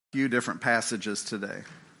Few different passages today.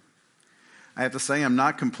 I have to say I'm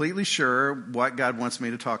not completely sure what God wants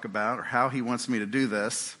me to talk about or how he wants me to do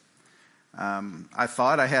this. I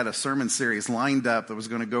thought I had a sermon series lined up that was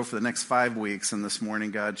going to go for the next 5 weeks, and this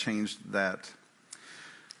morning God changed that.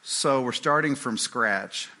 So we're starting from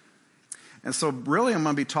scratch. And so really I'm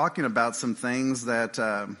going to be talking about some things that,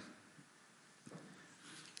 I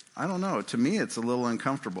don't know, to me it's a little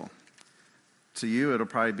uncomfortable. To you it'll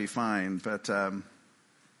probably be fine, but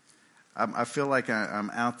I feel like I'm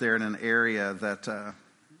out there in an area that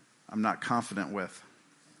I'm not confident with.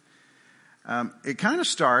 It kind of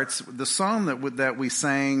starts, the song that we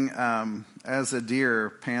sang, As a Deer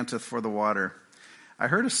Panteth for the Water. I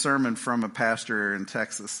heard a sermon from a pastor in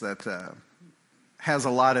Texas that has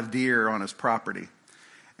a lot of deer on his property.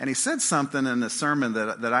 And he said something in the sermon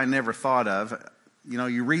that I never thought of. You know,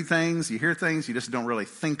 you read things, you hear things, you just don't really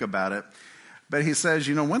think about it. But he says,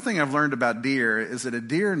 you know, one thing I've learned about deer is that a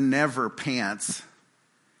deer never pants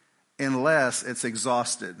unless it's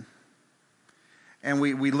exhausted. And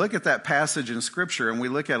we look at that passage in Scripture and we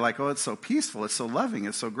look at it like, oh, it's so peaceful, it's so loving,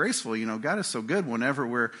 it's so graceful. You know, God is so good whenever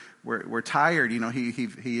we're tired. You know,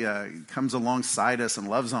 he comes alongside us and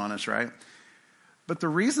loves on us, right? But the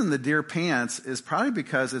reason the deer pants is probably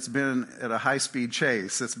because it's been at a high-speed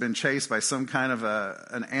chase. It's been chased by some kind of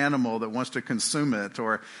an animal that wants to consume it,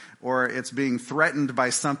 or it's being threatened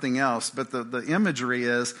by something else. But the imagery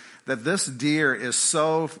is that this deer is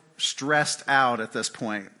so stressed out at this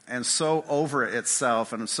point and so over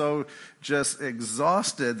itself and so just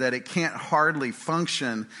exhausted that it can't hardly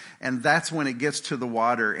function. And that's when it gets to the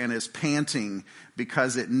water and is panting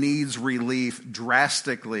because it needs relief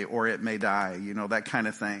drastically or it may die, you know, that kind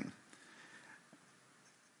of thing.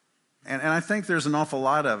 And I think there's an awful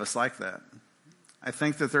lot of us like that. I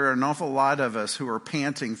think that there are an awful lot of us who are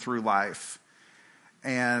panting through life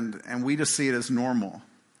and we just see it as normal.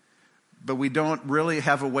 But we don't really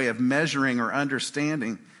have a way of measuring or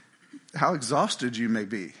understanding how exhausted you may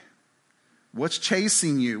be. What's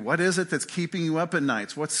chasing you? What is it that's keeping you up at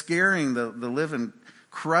nights? What's scaring the living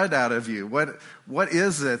crud out of you? What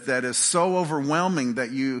is it that is so overwhelming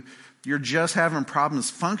that you're just having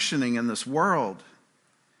problems functioning in this world?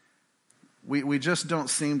 We just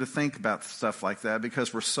don't seem to think about stuff like that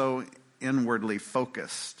because we're so inwardly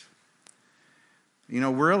focused. You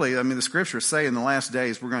know, really, I mean, the scriptures say in the last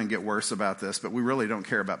days we're going to get worse about this, but we really don't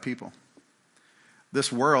care about people.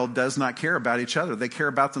 This world does not care about each other. They care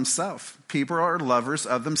about themselves. People are lovers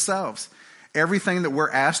of themselves. Everything that we're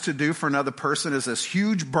asked to do for another person is this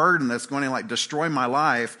huge burden that's going to destroy my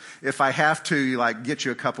life if I have to get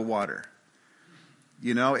you a cup of water.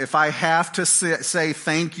 You know, if I have to say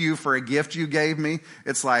thank you for a gift you gave me,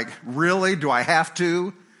 it's like, really? Do I have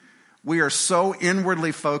to? We are so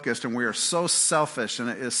inwardly focused and we are so selfish, and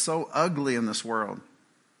it is so ugly in this world.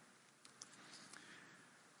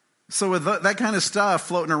 So with that kind of stuff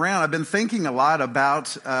floating around, I've been thinking a lot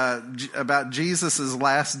about Jesus'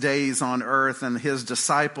 last days on earth and his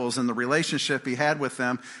disciples and the relationship he had with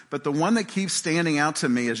them. But the one that keeps standing out to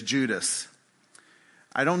me is Judas.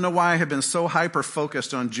 I don't know why I have been so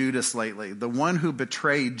hyper-focused on Judas lately, the one who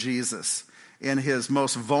betrayed Jesus in his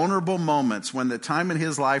most vulnerable moments, when the time in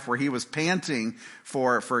his life where he was panting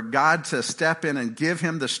for God to step in and give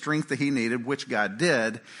him the strength that he needed, which God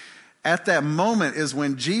did. At that moment is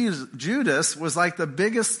when Judas was like the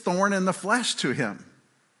biggest thorn in the flesh to him.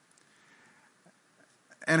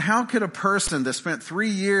 And how could a person that spent 3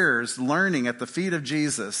 years learning at the feet of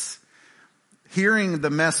Jesus, hearing the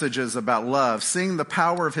messages about love, seeing the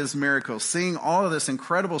power of his miracles, seeing all of this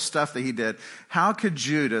incredible stuff that he did, how could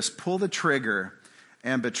Judas pull the trigger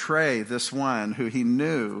and betray this one who he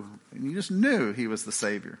knew, and he just knew he was the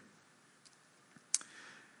Savior?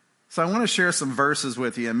 So I want to share some verses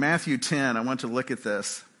with you. In Matthew 10, I want to look at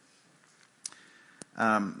this.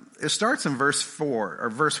 It starts in verse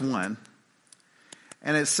 1.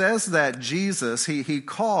 And it says that Jesus, he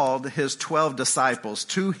called his 12 disciples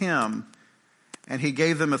to him, and he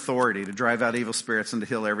gave them authority to drive out evil spirits and to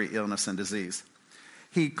heal every illness and disease.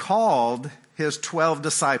 He called his 12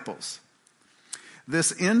 disciples.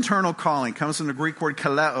 This internal calling comes from the Greek word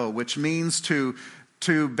kaleo, which means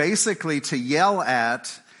to basically to yell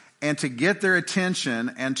at and to get their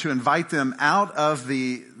attention and to invite them out of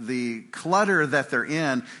the clutter that they're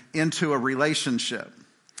in into a relationship.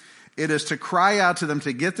 It is to cry out to them,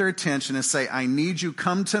 to get their attention and say, I need you,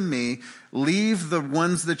 come to me, leave the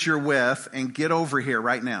ones that you're with and get over here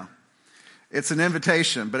right now. It's an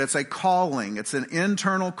invitation, but it's a calling. It's an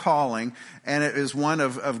internal calling, and it is one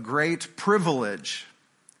of great privilege.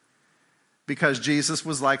 because Jesus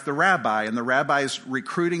was like the rabbi, and the rabbi is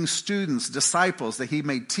recruiting students, disciples, that he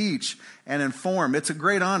may teach and inform. It's a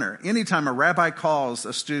great honor. Anytime a rabbi calls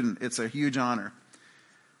a student, it's a huge honor.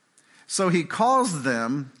 So he calls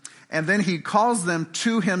them, and then he calls them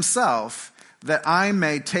to himself, that I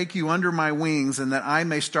may take you under my wings and that I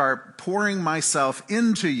may start pouring myself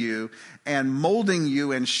into you and molding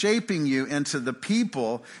you and shaping you into the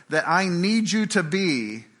people that I need you to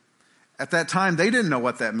be. At that time, they didn't know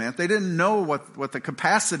what that meant. They didn't know what the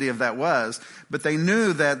capacity of that was, but they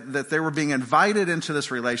knew that they were being invited into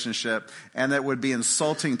this relationship, and that it would be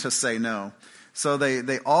insulting to say no. So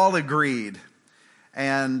they all agreed.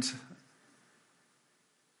 And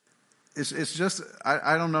it's just,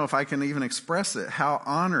 I don't know if I can even express it, how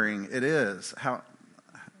honoring it is,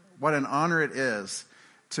 what an honor it is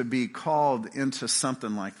to be called into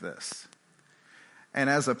something like this. And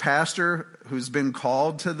as a pastor who's been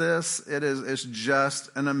called to this, it's just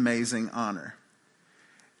an amazing honor.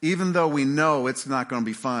 Even though we know it's not going to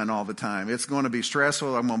be fun all the time. It's going to be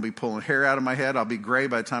stressful. I'm going to be pulling hair out of my head. I'll be gray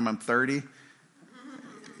by the time I'm 30.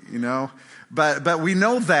 You know? But we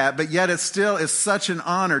know that, but yet it's such an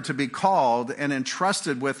honor to be called and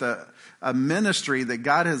entrusted with a ministry that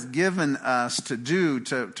God has given us to do,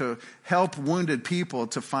 to help wounded people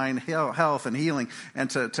to find health and healing, and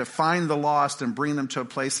to find the lost and bring them to a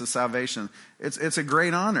place of salvation. It's a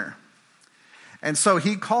great honor. And so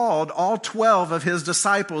he called all 12 of his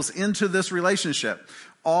disciples into this relationship.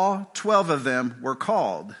 All 12 of them were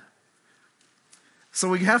called. So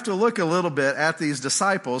we have to look a little bit at these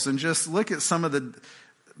disciples and just look at some of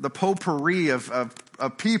the potpourri of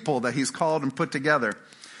people that he's called and put together.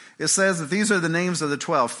 It says that these are the names of the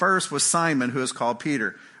 12. First was Simon, who is called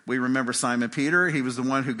Peter. We remember Simon Peter. He was the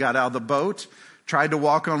one who got out of the boat, tried to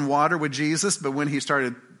walk on water with Jesus, but when he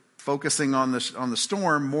started focusing on the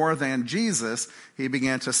storm more than Jesus, he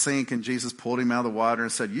began to sink, and Jesus pulled him out of the water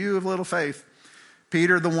and said, "You have little faith."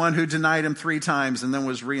 Peter, the one who denied him 3 times and then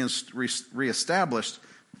was reestablished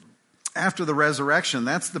after the resurrection.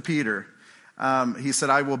 That's the Peter. He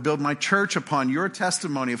said, "I will build my church upon your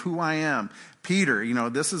testimony of who I am." Peter,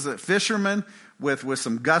 this is a fisherman with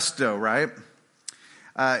some gusto, right?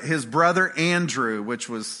 His brother Andrew, which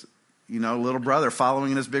was, little brother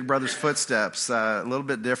following in his big brother's footsteps. A little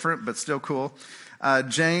bit different, but still cool.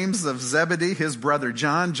 James of Zebedee, his brother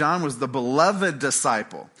John. John was the beloved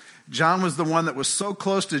disciple. John was the one that was so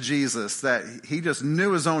close to Jesus that he just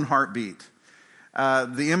knew his own heartbeat.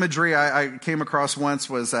 The imagery I came across once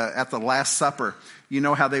was at the Last Supper. You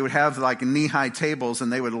know how they would have like knee-high tables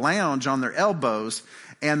and they would lounge on their elbows,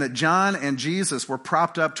 and that John and Jesus were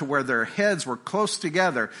propped up to where their heads were close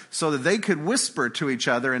together so that they could whisper to each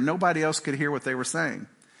other and nobody else could hear what they were saying.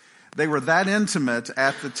 They were that intimate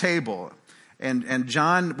at the table. And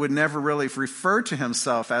John would never really refer to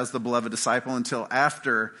himself as the beloved disciple until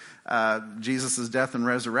after Jesus' death and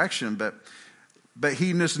resurrection. But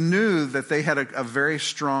he just knew that they had a very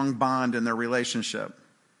strong bond in their relationship.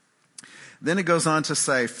 Then it goes on to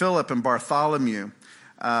say Philip and Bartholomew,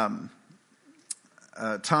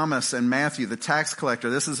 Thomas and Matthew, the tax collector.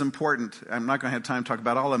 This is important. I'm not going to have time to talk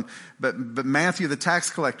about all of them. But Matthew, the tax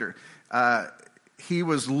collector, he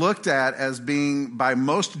was looked at as being, by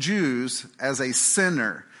most Jews, as a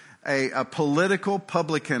sinner, a political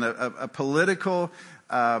publican, a political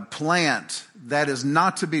plant that is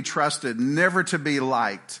not to be trusted, never to be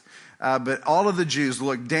liked. But all of the Jews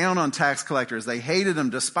looked down on tax collectors. They hated them,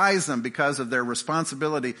 despised them because of their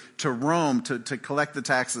responsibility to Rome to collect the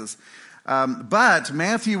taxes. But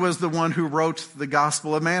Matthew was the one who wrote the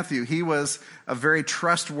Gospel of Matthew. He was a very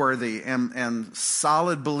trustworthy and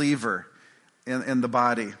solid believer in the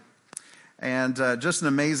body. And just an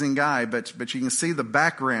amazing guy, but you can see the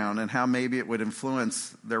background and how maybe it would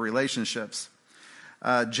influence their relationships.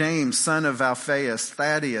 James, son of Alphaeus,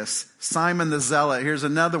 Thaddeus, Simon the Zealot. Here's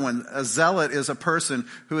another one. A zealot is a person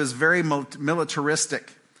who is very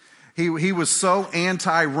militaristic. He was so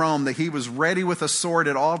anti-Rome that he was ready with a sword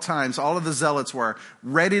at all times. All of the zealots were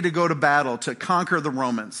ready to go to battle to conquer the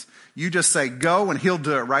Romans. You just say go and he'll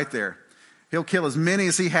do it right there. He'll kill as many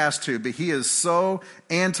as he has to, but he is so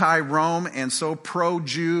anti-Rome and so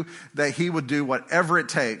pro-Jew that he would do whatever it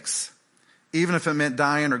takes, even if it meant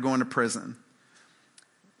dying or going to prison.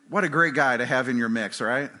 What a great guy to have in your mix,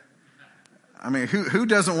 right? I mean, who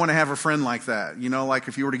doesn't want to have a friend like that? Like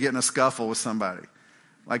if you were to get in a scuffle with somebody.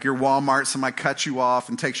 Like your Walmart, somebody cuts you off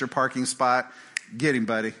and takes your parking spot. Get him,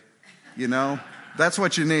 buddy. That's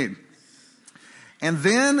what you need. And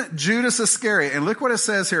then Judas Iscariot. And look what it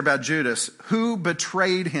says here about Judas, who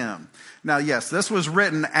betrayed him. Now, yes, this was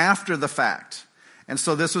written after the fact. And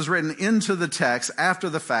so this was written into the text after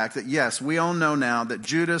the fact that, yes, we all know now that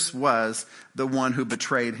Judas was the one who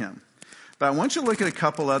betrayed him. But I want you to look at a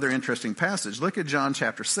couple other interesting passages. Look at John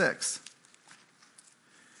chapter 6.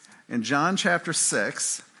 In John chapter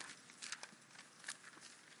 6,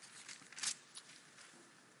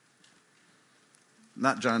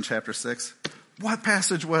 not John chapter 6. What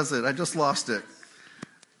passage was it? I just lost it.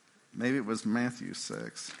 Maybe it was Matthew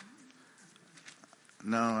 6.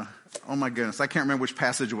 No. Oh my goodness. I can't remember which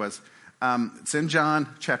passage it was. It's in John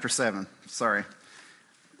chapter 7. Sorry.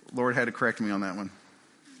 Lord had to correct me on that one.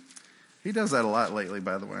 He does that a lot lately,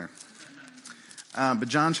 by the way. But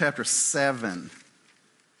John chapter 7.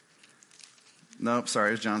 Nope,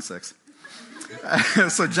 sorry, it's John 6.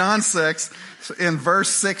 So John 6 in verse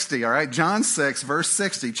 60, all right? John 6, verse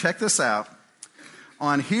 60. Check this out.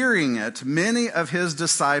 On hearing it, many of his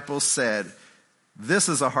disciples said, "This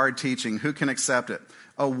is a hard teaching. Who can accept it?"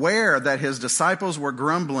 Aware that his disciples were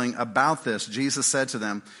grumbling about this, Jesus said to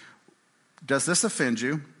them, "Does this offend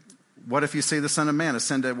you? What if you see the Son of Man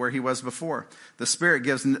ascended where he was before? The Spirit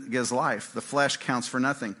gives life. The flesh counts for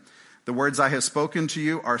nothing. The words I have spoken to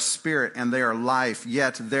you are spirit and they are life.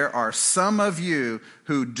 Yet there are some of you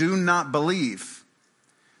who do not believe."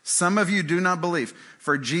 Some of you do not believe.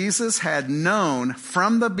 For Jesus had known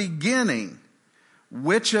from the beginning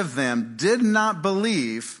which of them did not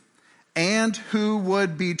believe and who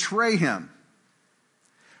would betray him.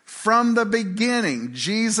 From the beginning,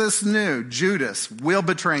 Jesus knew Judas will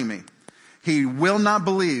betray me. He will not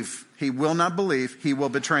believe. He will not believe. He will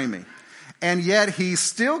betray me. And yet he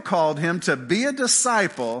still called him to be a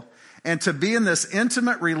disciple and to be in this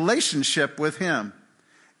intimate relationship with him.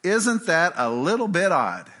 Isn't that a little bit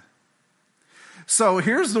odd? So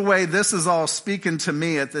here's the way this is all speaking to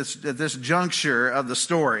me at this juncture of the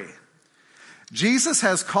story. Jesus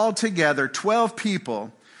has called together 12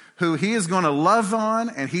 people who he is going to love on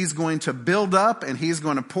and he's going to build up and he's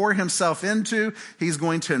going to pour himself into. He's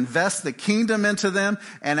going to invest the kingdom into them.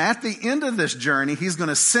 And at the end of this journey, he's going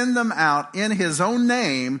to send them out in his own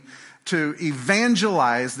name to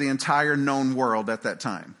evangelize the entire known world at that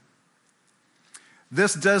time.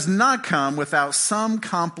 This does not come without some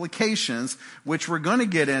complications, which we're going to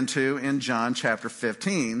get into in John chapter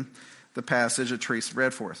 15, the passage that Teresa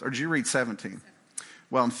read for us. Or did you read 17?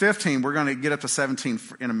 Well, in 15, we're going to get up to 17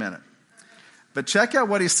 in a minute. But check out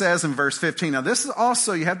what he says in verse 15. Now, this is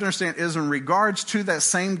also, you have to understand, is in regards to that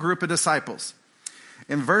same group of disciples.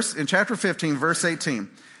 In chapter 15, verse 18,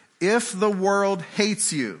 "If the world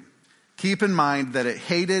hates you, keep in mind that it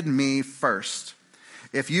hated me first.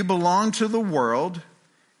 If you belong to the world,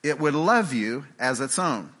 it would love you as its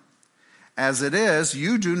own. As it is,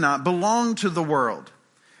 you do not belong to the world,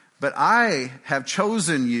 but I have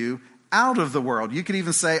chosen you out of the world." You could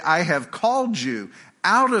even say, "I have called you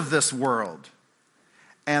out of this world.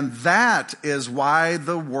 And that is why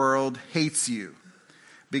the world hates you.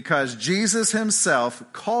 Because Jesus himself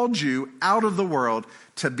called you out of the world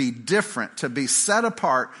to be different, to be set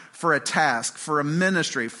apart for a task, for a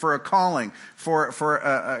ministry, for a calling, for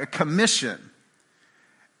a commission."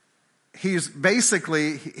 He's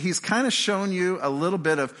kind of shown you a little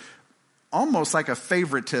bit of almost like a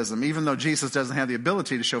favoritism, even though Jesus doesn't have the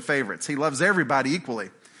ability to show favorites. He loves everybody equally.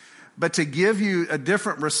 But to give you a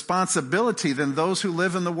different responsibility than those who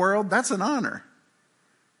live in the world, that's an honor.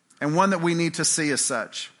 And one that we need to see as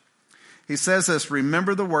such. He says this,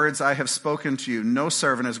 "Remember the words I have spoken to you. No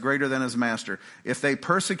servant is greater than his master. If they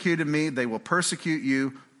persecuted me, they will persecute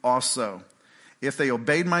you also. If they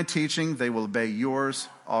obeyed my teaching, they will obey yours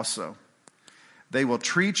also. They will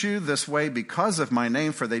treat you this way because of my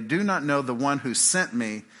name, for they do not know the one who sent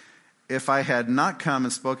me. If I had not come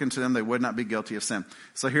and spoken to them, they would not be guilty of sin."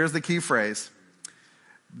 So here's the key phrase.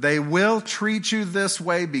 They will treat you this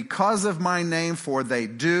way because of my name, for they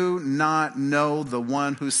do not know the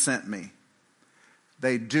one who sent me.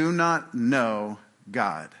 They do not know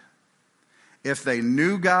God. If they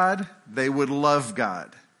knew God, they would love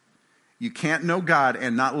God. You can't know God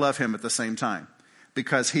and not love him at the same time,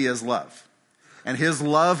 because he is love. And his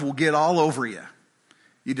love will get all over you.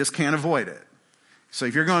 You just can't avoid it. So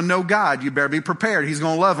if you're going to know God, you better be prepared. He's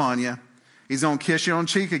going to love on you. He's going to kiss you on the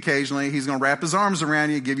cheek occasionally. He's going to wrap his arms around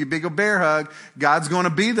you, give you a big old bear hug. God's going to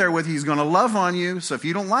be there with you. He's going to love on you. So if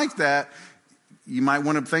you don't like that, you might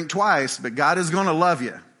want to think twice, but God is going to love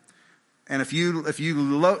you. And if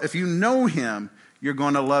you know him, you're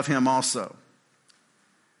going to love him also.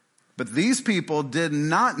 But these people did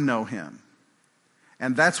not know him.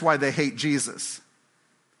 And that's why they hate Jesus.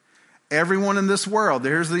 Everyone in this world,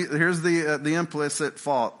 here's the implicit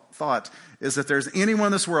thought, is that there's anyone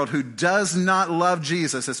in this world who does not love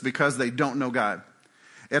Jesus, it's because they don't know God.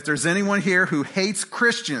 If there's anyone here who hates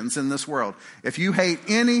Christians in this world, if you hate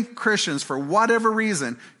any Christians for whatever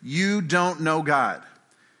reason, you don't know God.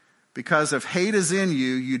 Because if hate is in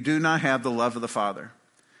you, you do not have the love of the Father.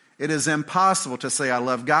 It is impossible to say I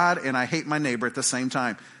love God and I hate my neighbor at the same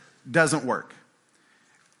time. Doesn't work.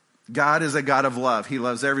 God is a God of love. He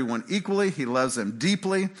loves everyone equally. He loves them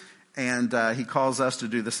deeply. And he calls us to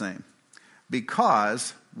do the same.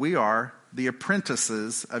 Because we are the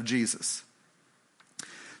apprentices of Jesus.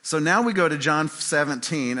 So now we go to John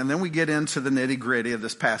 17, and then we get into the nitty-gritty of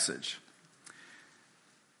this passage.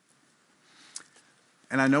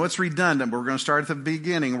 And I know it's redundant, but we're going to start at the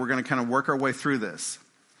beginning. We're going to kind of work our way through this.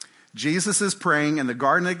 Jesus is praying in the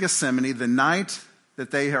Garden of Gethsemane the night that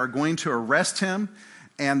they are going to arrest him,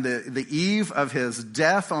 and the eve of his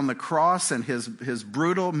death on the cross and his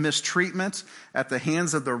brutal mistreatment at the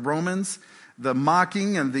hands of the Romans, the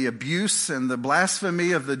mocking and the abuse and the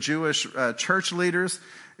blasphemy of the Jewish church leaders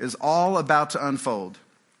is all about to unfold.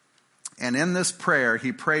 And in this prayer,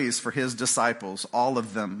 he prays for his disciples, all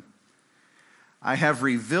of them. I have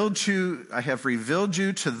revealed you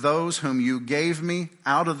to those whom you gave me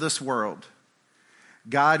out of this world.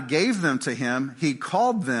 God gave them to him, he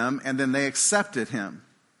called them, and then they accepted him.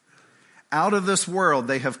 Out of this world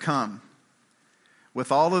they have come. With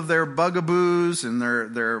all of their bugaboos and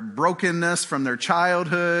their brokenness from their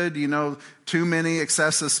childhood, too many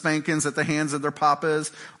excessive spankings at the hands of their papas,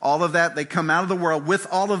 all of that, they come out of the world with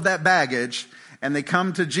all of that baggage, and they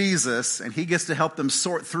come to Jesus, and he gets to help them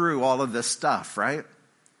sort through all of this stuff, right?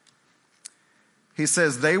 He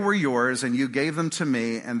says, they were yours, and you gave them to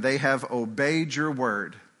me, and they have obeyed your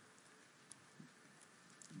word.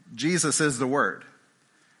 Jesus is the word.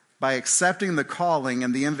 By accepting the calling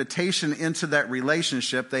and the invitation into that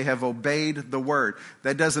relationship, they have obeyed the word.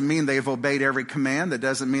 That doesn't mean they've obeyed every command. That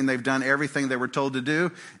doesn't mean they've done everything they were told to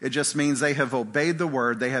do. It just means they have obeyed the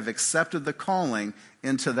word. They have accepted the calling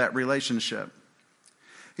into that relationship.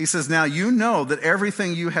 He says, now you know that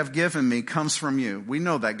everything you have given me comes from you. We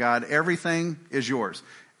know that, God. Everything is yours.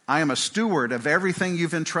 I am a steward of everything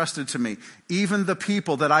you've entrusted to me. Even the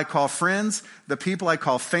people that I call friends, the people I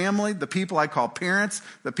call family, the people I call parents,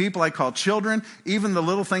 the people I call children, even the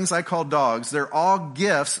little things I call dogs, they're all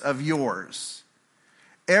gifts of yours.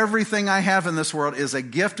 Everything I have in this world is a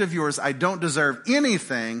gift of yours. I don't deserve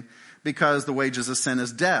anything because the wages of sin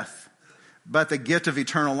is death. But the gift of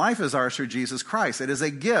eternal life is ours through Jesus Christ. It is a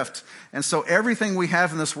gift. And so everything we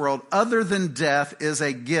have in this world other than death is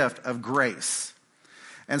a gift of grace.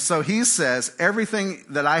 And so he says, everything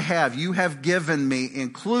that I have, you have given me,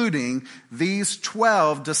 including these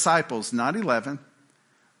 12 disciples, not 11,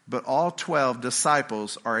 but all 12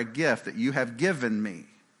 disciples are a gift that you have given me.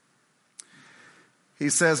 He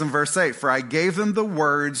says in verse 8, for I gave them the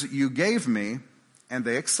words you gave me, and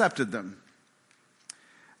they accepted them.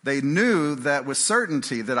 They knew that with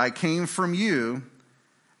certainty that I came from you,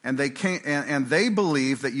 and they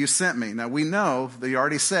believed that you sent me. Now we know that you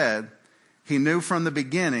already said, he knew from the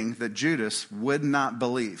beginning that Judas would not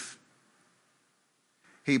believe.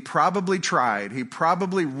 He probably tried. He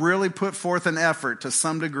probably really put forth an effort to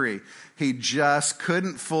some degree. He just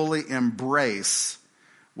couldn't fully embrace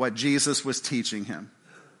what Jesus was teaching him.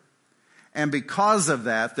 And because of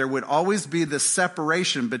that, there would always be this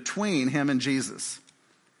separation between him and Jesus.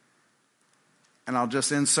 And I'll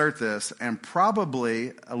just insert this, and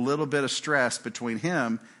probably a little bit of stress between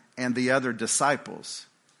him and the other disciples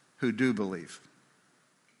who do believe.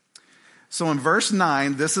 So in verse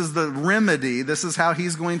 9, this is the remedy. This is how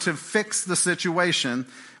he's going to fix the situation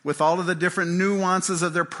with all of the different nuances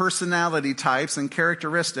of their personality types and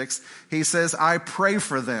characteristics. He says, I pray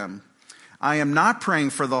for them. I am not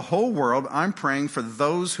praying for the whole world. I'm praying for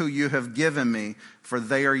those who you have given me, for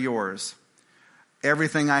they are yours.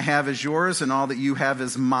 Everything I have is yours, and all that you have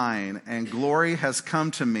is mine. And glory has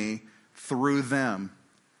come to me through them,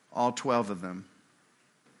 all 12 of them.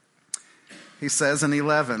 He says in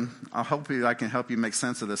 11, I can help you make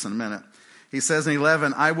sense of this in a minute. He says in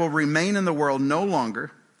 11, I will remain in the world no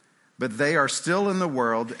longer, but they are still in the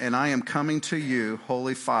world, and I am coming to you,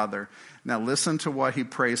 Holy Father. Now listen to what he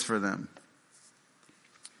prays for them.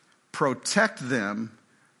 Protect them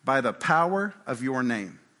by the power of your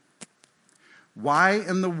name. Why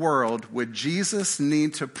in the world would Jesus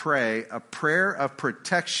need to pray a prayer of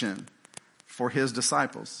protection for his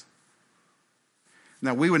disciples?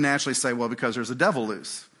 Now, we would naturally say, well, because there's a devil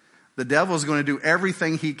loose. The devil is going to do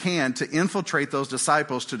everything he can to infiltrate those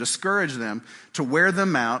disciples, to discourage them, to wear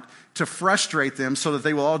them out, to frustrate them so that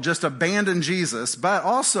they will all just abandon Jesus. But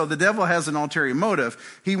also, the devil has an ulterior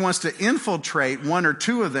motive. He wants to infiltrate one or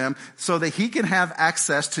two of them so that he can have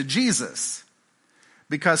access to Jesus.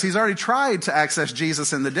 because he's already tried to access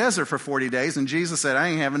Jesus in the desert for 40 days, and Jesus said, I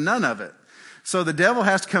ain't having none of it. So the devil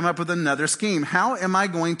has to come up with another scheme. How am I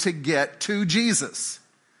going to get to Jesus?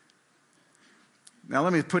 Now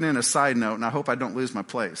let me put in a side note, and I hope I don't lose my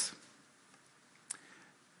place.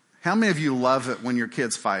 How many of you love it when your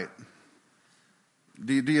kids fight?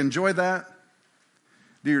 Do you enjoy that?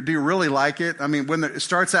 Do you really like it? I mean, when it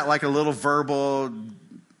starts out like a little verbal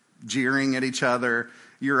jeering at each other,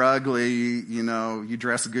 you're ugly, you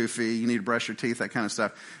dress goofy, you need to brush your teeth, that kind of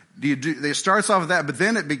stuff. It starts off with that, but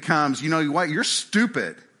then it becomes, what, you're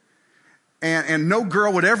stupid. And no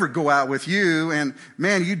girl would ever go out with you. And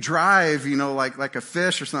man, you drive, like a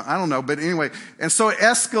fish or something. I don't know. But anyway, and so it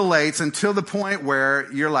escalates until the point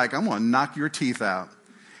where you're like, I'm going to knock your teeth out.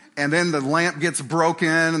 And then the lamp gets broken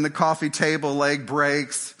and the coffee table leg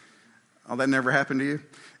breaks. Oh, that never happened to you?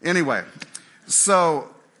 Anyway, so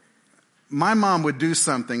my mom would do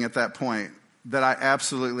something at that point that I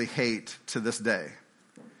absolutely hate to this day.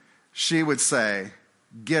 She would say,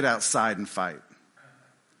 get outside and fight.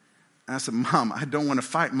 And I said, Mom, I don't want to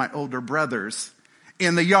fight my older brothers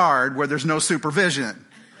in the yard where there's no supervision.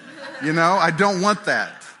 I don't want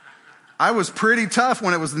that. I was pretty tough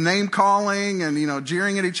when it was name calling and,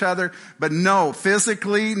 jeering at each other. But no,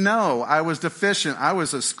 physically, no. I was deficient. I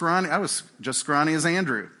was just scrawny as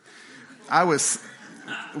Andrew.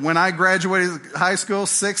 When I graduated high school,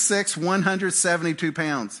 6'6", 172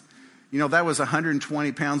 pounds. That was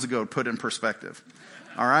 120 pounds ago, to put it in perspective.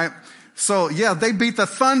 All right? So, yeah, they beat the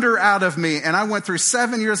thunder out of me, and I went through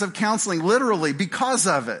 7 years of counseling, literally, because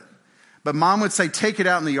of it. But Mom would say, take it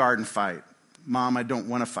out in the yard and fight. Mom, I don't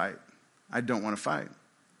want to fight. I don't want to fight.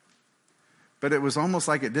 But it was almost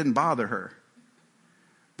like it didn't bother her.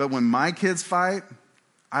 But when my kids fight,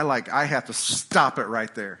 I have to stop it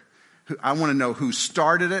right there. I want to know who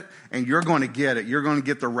started it, and you're going to get it. You're going to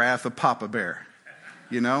get the wrath of Papa Bear,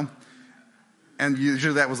 And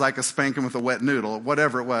usually that was like a spanking with a wet noodle,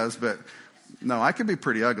 whatever it was. But no, I could be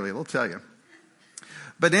pretty ugly, I'll tell you.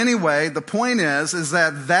 But anyway, the point is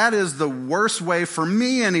that is the worst way, for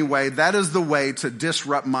me anyway, that is the way to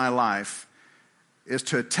disrupt my life, is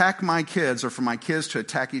to attack my kids or for my kids to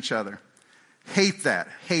attack each other. Hate that.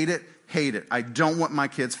 Hate it. Hate it. I don't want my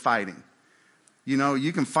kids fighting.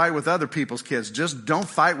 You can fight with other people's kids. Just don't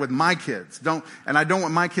fight with my kids. And I don't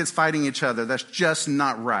want my kids fighting each other. That's just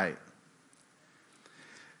not right.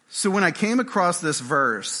 So when I came across this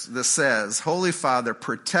verse that says, Holy Father,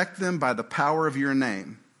 protect them by the power of your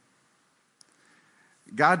name,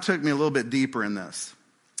 God took me a little bit deeper in this.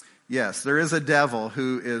 Yes, there is a devil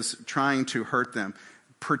who is trying to hurt them.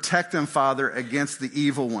 Protect them, Father, against the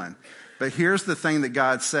evil one. But here's the thing that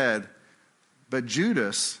God said, but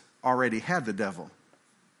Judas already had the devil.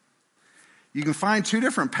 You can find two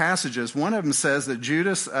different passages. One of them says that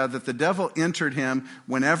that the devil entered him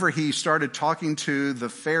whenever he started talking to the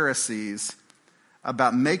Pharisees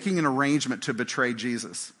about making an arrangement to betray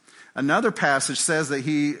Jesus. Another passage says that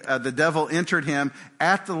the devil entered him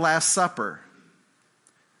at the Last Supper.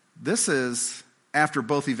 This is after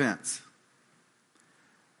both events.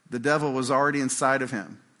 The devil was already inside of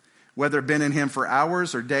him. Whether it had been in him for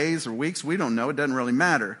hours or days or weeks, we don't know. It doesn't really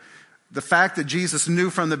matter. The fact that Jesus knew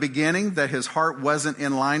from the beginning that his heart wasn't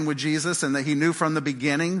in line with Jesus and that he knew from the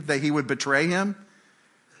beginning that he would betray him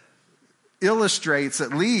illustrates at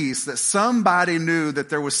least that somebody knew that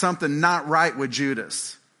there was something not right with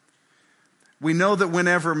Judas. We know that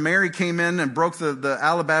whenever Mary came in and broke the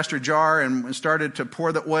alabaster jar and started to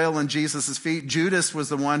pour the oil on Jesus' feet, Judas was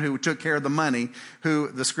the one who took care of the money,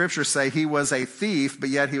 who the scriptures say he was a thief, but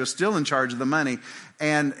yet he was still in charge of the money.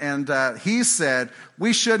 And he said,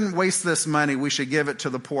 we shouldn't waste this money. We should give it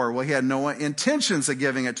to the poor. Well, he had no intentions of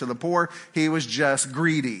giving it to the poor. He was just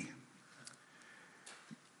greedy.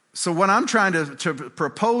 So what I'm trying to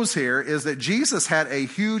propose here is that Jesus had a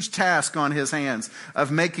huge task on his hands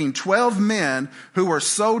of making 12 men who were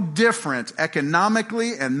so different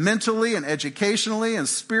economically and mentally and educationally and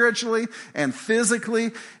spiritually and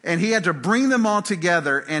physically. And he had to bring them all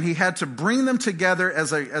together, and he had to bring them together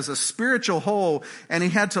as a spiritual whole. And he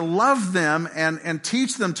had to love them and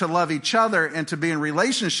teach them to love each other and to be in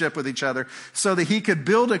relationship with each other so that he could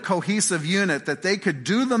build a cohesive unit, that they could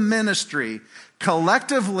do the ministry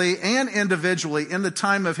collectively and individually in the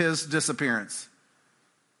time of his disappearance.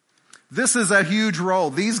 This is a huge role.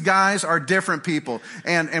 These guys are different people,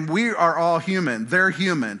 and we are all human. They're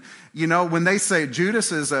human. When they say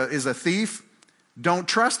Judas is a thief, don't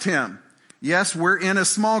trust him. Yes, we're in a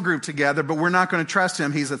small group together, but we're not going to trust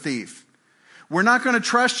him. He's a thief. We're not going to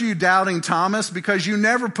trust you, doubting Thomas, because you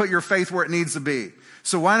never put your faith where it needs to be.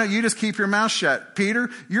 So why don't you just keep your mouth shut? Peter,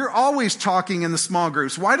 you're always talking in the small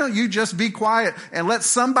groups. Why don't you just be quiet and let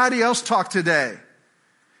somebody else talk today?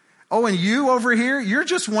 Oh, and you over here, you're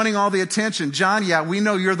just wanting all the attention. John, yeah, we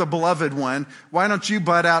know you're the beloved one. Why don't you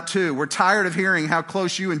butt out too? We're tired of hearing how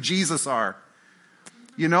close you and Jesus are.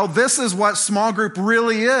 You know, this is what small group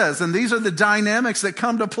really is. And these are the dynamics that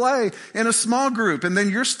come to play in a small group. And then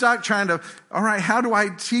you're stuck trying to, all right, how do I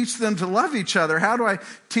teach them to love each other? How do I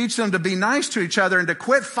teach them to be nice to each other and to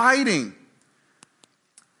quit fighting?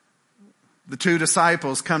 The two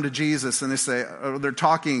disciples come to Jesus and they say, they're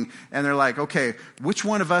talking and they're like, okay, which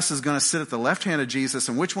one of us is going to sit at the left hand of Jesus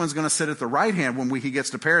and which one's going to sit at the right hand when he gets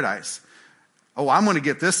to paradise? Oh, I'm going to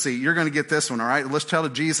get this seat. You're going to get this one. All right. Let's tell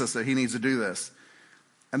Jesus that he needs to do this.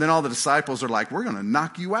 And then all the disciples are like, we're going to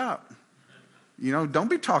knock you out. You know, don't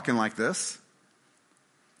be talking like this.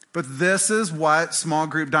 But this is what small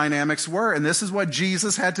group dynamics were, and this is what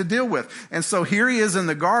Jesus had to deal with. And so here he is in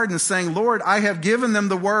the garden saying, Lord, I have given them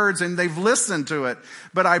the words and they've listened to it,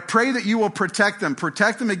 but I pray that you will protect them.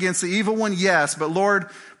 Protect them against the evil one, yes, but Lord,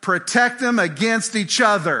 protect them against each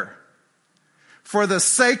other. For the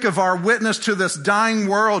sake of our witness to this dying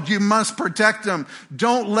world, you must protect them.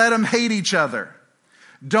 Don't let them hate each other.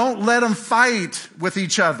 Don't let them fight with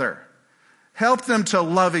each other. Help them to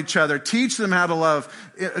love each other. Teach them how to love.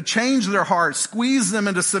 Change their hearts. Squeeze them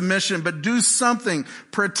into submission, but do something.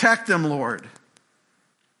 Protect them, Lord.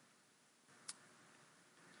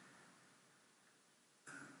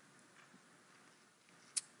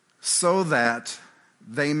 So that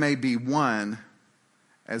they may be one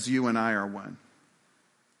as you and I are one.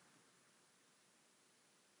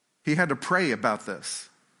 He had to pray about this.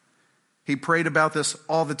 He prayed about this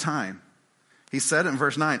all the time. He said in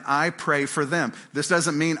verse 9, I pray for them. This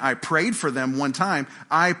doesn't mean I prayed for them one time.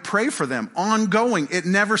 I pray for them ongoing. It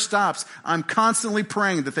never stops. I'm constantly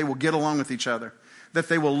praying that they will get along with each other, that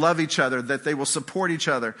they will love each other, that they will support each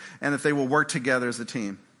other, and that they will work together as a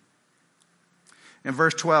team. In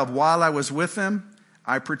verse 12, while I was with them,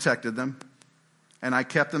 I protected them, and I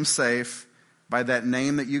kept them safe by that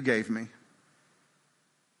name that you gave me.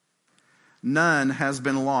 None has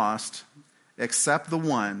been lost except the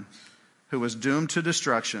one who was doomed to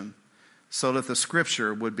destruction, so that the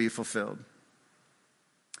scripture would be fulfilled.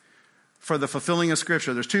 For the fulfilling of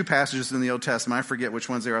scripture, there's two passages in the Old Testament. I forget which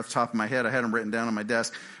ones they are off the top of my head. I had them written down on my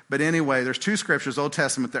desk. But anyway, there's two scriptures, Old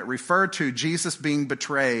Testament, that refer to Jesus being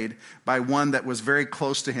betrayed by one that was very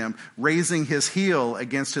close to him, raising his heel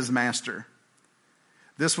against his master.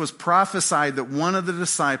 This was prophesied that one of the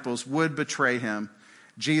disciples would betray him.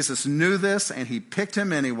 Jesus knew this, and he picked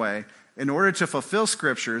him anyway, in order to fulfill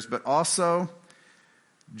scriptures, but also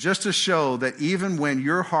just to show that even when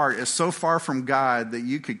your heart is so far from God that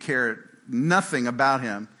you could care nothing about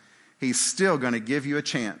him, he's still going to give you a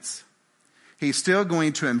chance. He's still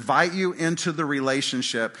going to invite you into the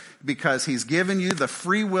relationship because he's given you the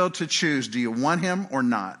free will to choose. Do you want him or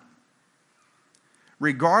not?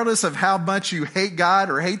 Regardless of how much you hate God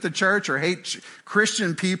or hate the church or hate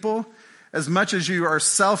Christian people, as much as you are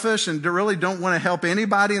selfish and really don't want to help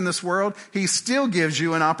anybody in this world, he still gives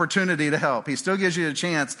you an opportunity to help. He still gives you a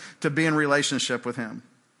chance to be in relationship with him.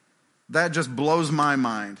 That just blows my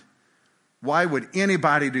mind. Why would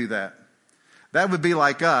anybody do that? That would be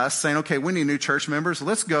like us saying, okay, we need new church members.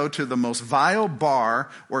 Let's go to the most vile bar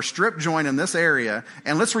or strip joint in this area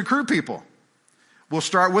and let's recruit people. We'll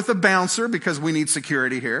start with a bouncer because we need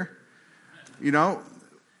security here. You know,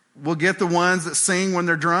 we'll get the ones that sing when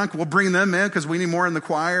they're drunk. We'll bring them in because we need more in the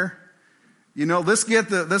choir. You know, let's get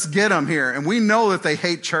them here. And we know that they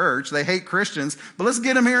hate church. They hate Christians. But let's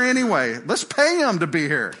get them here anyway. Let's pay them to be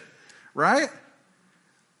here. Right?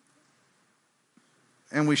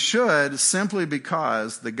 And we should, simply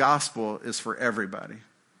because the gospel is for everybody.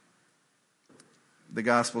 The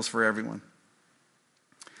gospel is for everyone.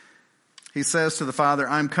 He says to the Father,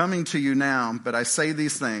 I'm coming to you now, but I say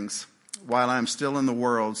these things while I'm still in the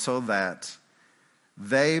world, so that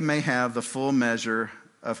they may have the full measure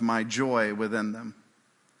of my joy within them.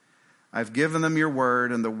 I've given them your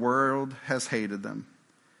word, and the world has hated them,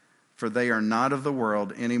 for they are not of the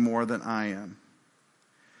world any more than I am.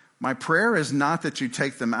 My prayer is not that you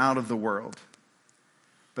take them out of the world,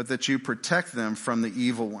 but that you protect them from the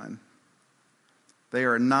evil one. They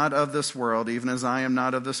are not of this world, even as I am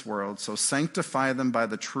not of this world, so sanctify them by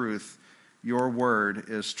the truth. Your word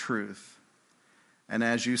is truth. And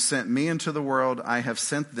as you sent me into the world, I have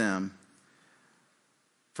sent them.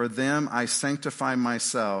 For them I sanctify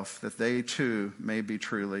myself, that they too may be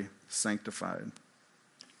truly sanctified.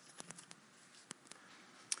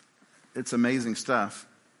 It's amazing stuff.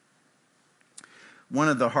 One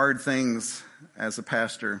of the hard things as a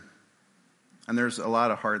pastor, And there's a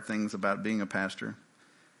lot of hard things about being a pastor.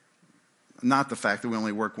 Not the fact that we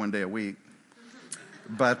only work one day a week,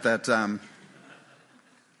 but that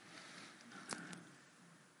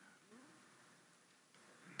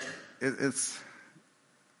it's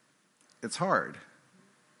hard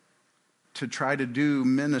to try to do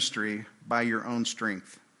ministry by your own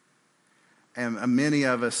strength. And many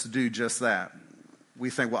of us do just that.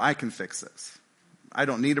 We think, well, I can fix this. I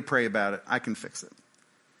don't need to pray about it. I can fix it.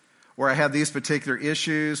 Or I have these particular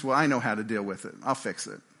issues. Well, I know how to deal with it. I'll fix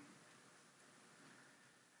it.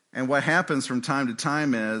 And what happens from time to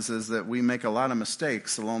time is that we make a lot of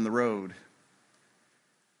mistakes along the road.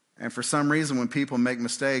 And for some reason, when people make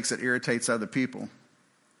mistakes, it irritates other people.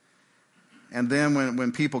 And then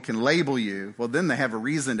when people can label you, well, then they have a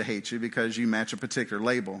reason to hate you because you match a particular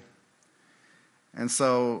label. And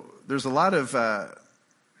so there's a lot of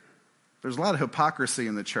hypocrisy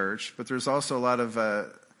in the church, but there's also a lot of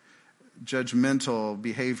judgmental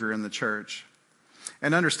behavior in the church.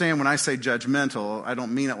 And understand, when I say judgmental, I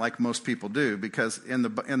don't mean it like most people do, because in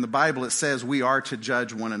the Bible it says we are to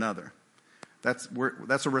judge one another. That's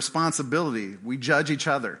a responsibility. We judge each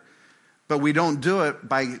other, but we don't do it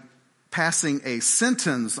by passing a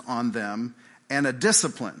sentence on them and a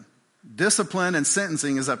discipline. Discipline and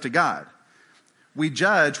sentencing is up to God. We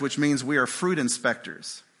judge, which means we are fruit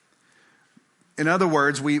inspectors. In other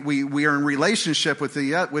words, we are in relationship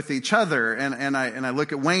with each other. And I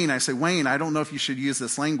look at Wayne. I say, Wayne, I don't know if you should use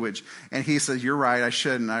this language. And he says, you're right, I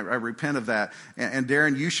shouldn't. I repent of that. And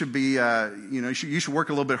Darren, you should be, you should work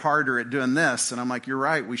a little bit harder at doing this. And I'm like, you're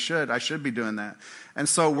right, we should. I should be doing that. And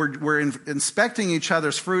so we're inspecting each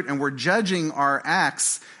other's fruit, and we're judging our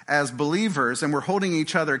acts as believers, and we're holding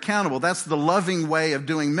each other accountable. That's the loving way of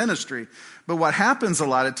doing ministry. But what happens a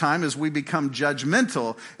lot of time is we become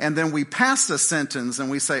judgmental, and then we pass a sentence and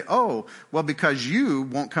we say, oh, well, because you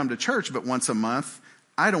won't come to church but once a month,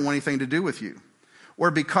 I don't want anything to do with you. Or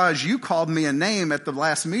because you called me a name at the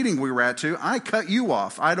last meeting we were at I cut you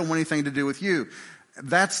off. I don't want anything to do with you.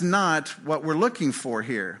 That's not what we're looking for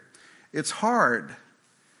here. It's hard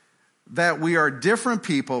that we are different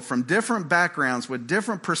people from different backgrounds with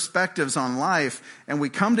different perspectives on life, and we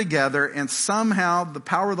come together, and somehow the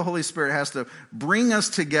power of the Holy Spirit has to bring us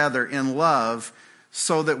together in love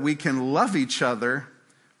so that we can love each other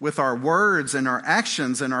with our words and our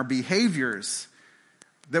actions and our behaviors,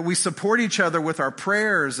 that we support each other with our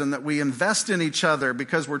prayers, and that we invest in each other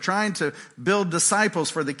because we're trying to build disciples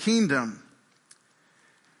for the kingdom.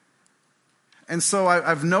 And so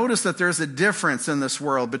I've noticed that there's a difference in this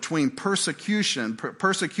world between persecution.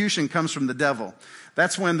 Persecution comes from the devil.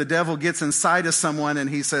 That's when the devil gets inside of someone and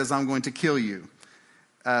he says, I'm going to kill you.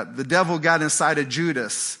 The devil got inside of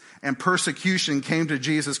Judas, and persecution came to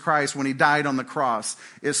Jesus Christ when he died on the cross.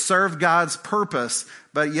 It served God's purpose,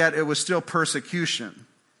 but yet it was still persecution.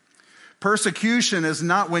 Persecution is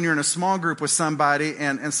not when you're in a small group with somebody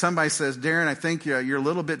and somebody says, Darren, I think you're a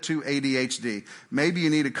little bit too ADHD. Maybe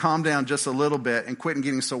you need to calm down just a little bit and quit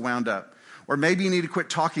getting so wound up. Or maybe you need to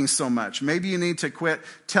quit talking so much. Maybe you need to quit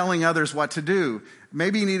telling others what to do.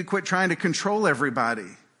 Maybe you need to quit trying to control everybody.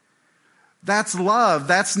 That's love.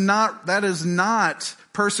 That is not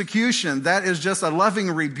persecution. That is just a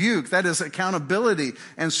loving rebuke. That is accountability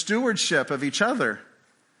and stewardship of each other.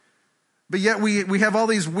 But yet we have all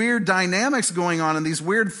these weird dynamics going on and these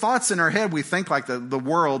weird thoughts in our head. We think like the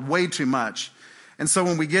world way too much. And so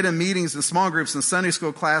when we get in meetings and small groups and Sunday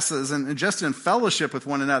school classes and just in fellowship with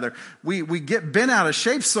one another, we get bent out of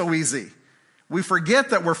shape so easy. We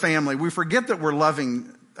forget that we're family. We forget that we're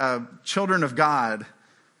loving children of God.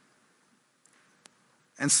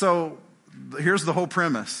 And so here's the whole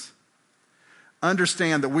premise.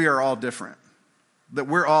 Understand that we are all different. That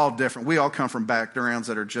we're all different. We all come from backgrounds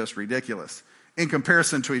that are just ridiculous in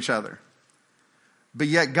comparison to each other. But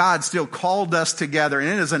yet God still called us together, and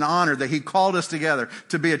it is an honor that He called us together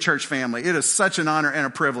to be a church family. It is such an honor and a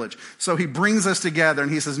privilege. So He brings us together, and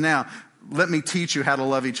He says, now, let me teach you how to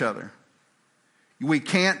love each other. We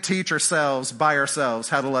can't teach ourselves by ourselves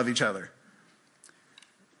how to love each other.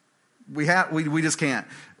 We just can't.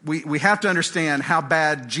 We have to understand how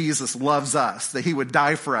bad Jesus loves us, that He would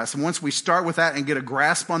die for us. And once we start with that and get a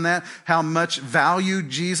grasp on that, how much value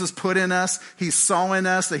Jesus put in us, He saw in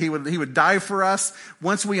us, that He would die for us.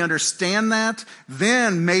 Once we understand that,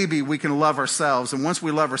 then maybe we can love ourselves. And once we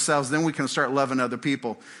love ourselves, then we can start loving other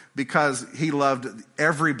people, because He loved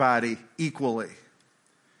everybody equally.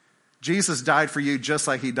 Jesus died for you just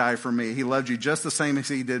like He died for me. He loved you just the same as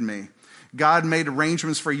He did me. God made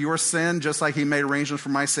arrangements for your sin just like He made arrangements for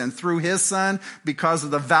my sin through His Son, because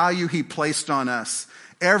of the value He placed on us.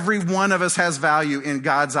 Every one of us has value in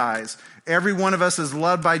God's eyes. Every one of us is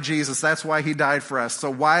loved by Jesus. That's why he died for us.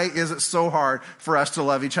 So why is it so hard for us to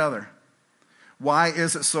love each other? Why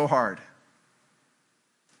is it so hard?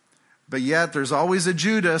 But yet there's always a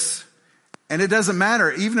Judas, and it doesn't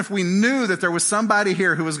matter. Even if we knew that there was somebody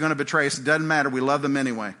here who was going to betray us, it doesn't matter. We love them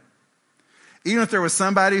anyway. Even if there was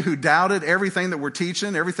somebody who doubted everything that we're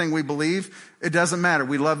teaching, everything we believe, it doesn't matter.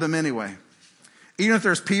 We love them anyway. Even if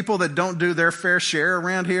there's people that don't do their fair share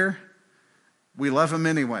around here, we love them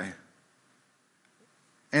anyway.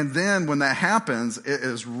 And then when that happens, it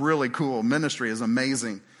is really cool. Ministry is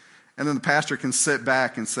amazing. And then the pastor can sit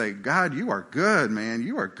back and say, God, you are good, man.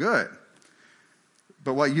 You are good.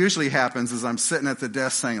 But what usually happens is I'm sitting at the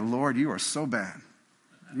desk saying, Lord, you are so bad.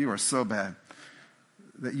 You are so bad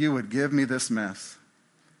that you would give me this mess.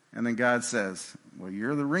 And then God says, well,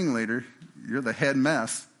 you're the ringleader. You're the head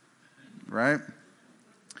mess, right?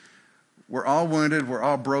 We're all wounded, we're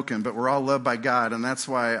all broken, but we're all loved by God. And that's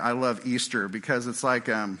why I love Easter, because it's like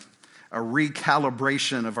a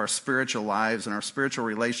recalibration of our spiritual lives and our spiritual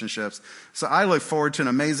relationships. So I look forward to an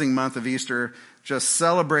amazing month of Easter, just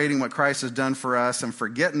celebrating what Christ has done for us and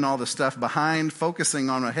forgetting all the stuff behind, focusing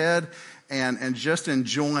on ahead, and just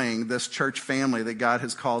enjoying this church family that God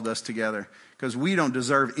has called us together. Because we don't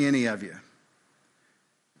deserve any of you.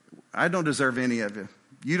 I don't deserve any of you.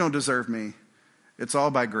 You don't deserve me. It's all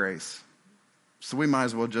by grace. So we might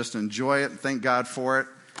as well just enjoy it and thank God for it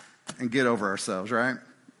and get over ourselves, right?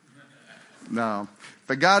 No.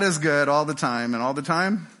 But God is good all the time. And all the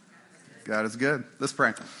time, God is good. Let's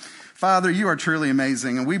pray. Father, you are truly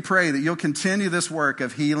amazing. And we pray that you'll continue this work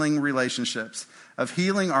of healing relationships, of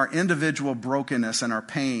healing our individual brokenness and our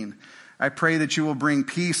pain. I pray that you will bring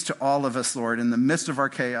peace to all of us, Lord, in the midst of our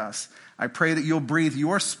chaos. I pray that you'll breathe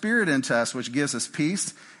your spirit into us, which gives us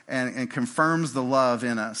peace and confirms the love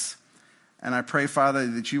in us. And I pray, Father,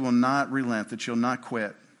 that you will not relent, that you'll not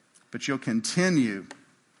quit, but you'll continue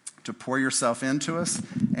to pour yourself into us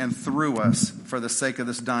and through us for the sake of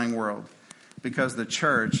this dying world, because the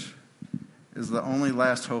church is the only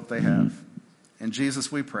last hope they have. In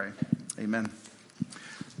Jesus we pray. Amen.